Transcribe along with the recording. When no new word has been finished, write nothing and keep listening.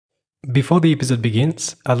Before the episode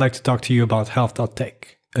begins, I'd like to talk to you about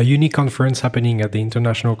Health.Tech, a unique conference happening at the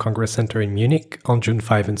International Congress Center in Munich on June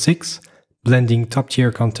 5 and 6, blending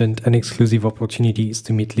top-tier content and exclusive opportunities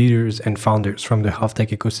to meet leaders and founders from the health tech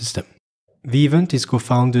ecosystem. The event is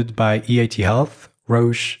co-founded by EIT Health,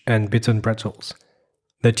 Roche, and Bits and Pretzels,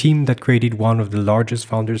 the team that created one of the largest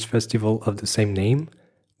founders festival of the same name,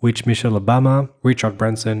 which Michelle Obama, Richard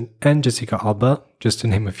Branson, and Jessica Alba, just to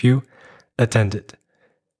name a few, attended.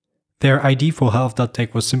 Their idea for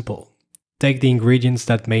Health.Tech was simple. Take the ingredients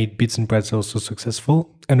that made Bits and Pretzels so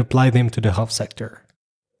successful and apply them to the health sector.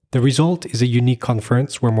 The result is a unique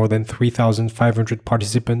conference where more than 3,500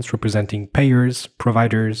 participants representing payers,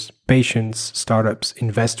 providers, patients, startups,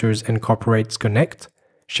 investors, and corporates connect,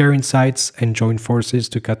 share insights, and join forces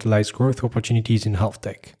to catalyze growth opportunities in health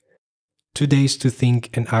tech. 2 days to think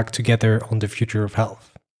and act together on the future of health.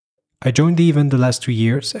 I joined the event the last 2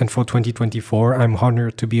 years, and for 2024, I'm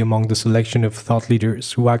honored to be among the selection of thought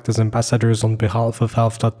leaders who act as ambassadors on behalf of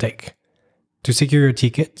Health.Tech. To secure your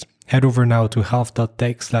ticket, head over now to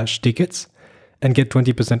health.tech/tickets and get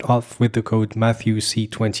 20% off with the code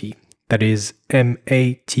MATTHEWC20. That is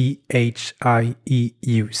MATHIEUC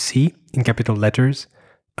in capital letters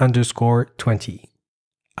 _20.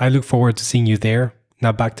 I look forward to seeing you there.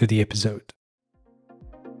 Now back to the episode.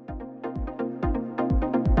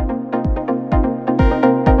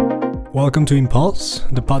 Welcome to Impulse,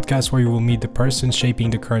 the podcast where you will meet the persons shaping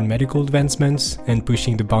the current medical advancements and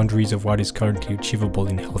pushing the boundaries of what is currently achievable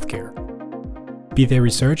in healthcare. Be they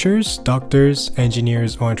researchers, doctors,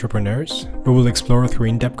 engineers, or entrepreneurs, we will explore through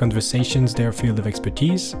in-depth conversations their field of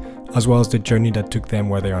expertise, as well as the journey that took them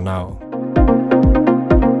where they are now.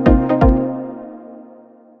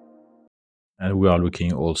 And we are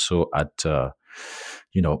looking also at,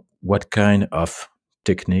 what kind of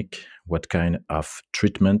technique, what kind of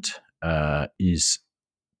treatment is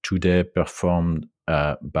today performed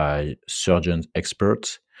by surgeon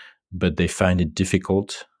experts, but they find it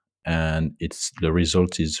difficult, and the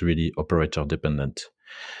result is really operator dependent,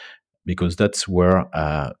 because that's where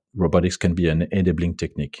robotics can be an enabling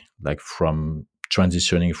technique, like from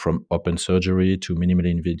transitioning from open surgery to minimally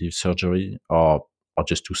invasive surgery, or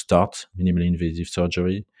just to start minimally invasive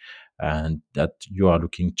surgery, and that you are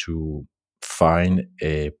looking to find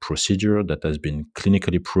a procedure that has been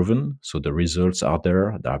clinically proven. So the results are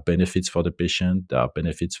there. There are benefits for the patient. There are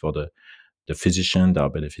benefits for the physician. There are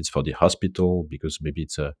benefits for the hospital, because maybe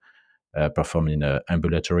it's performed in an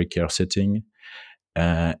ambulatory care setting.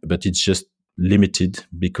 But it's just limited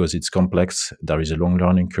because it's complex. There is a long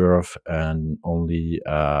learning curve, and only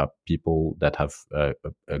people that have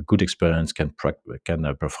a good experience can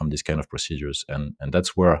perform this kind of procedures. And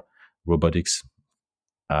that's where robotics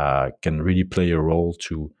can really play a role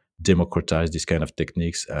to democratize this kind of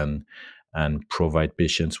techniques and provide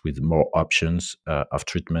patients with more options of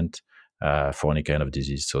treatment for any kind of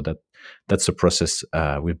disease. So that's a process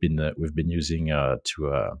we've been using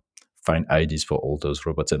to find ideas for all those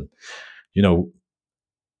robots. And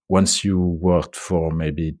once you worked for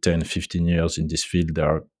maybe 10, 15 years in this field, there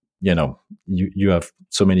are you have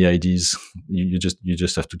so many ideas. You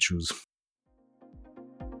just have to choose.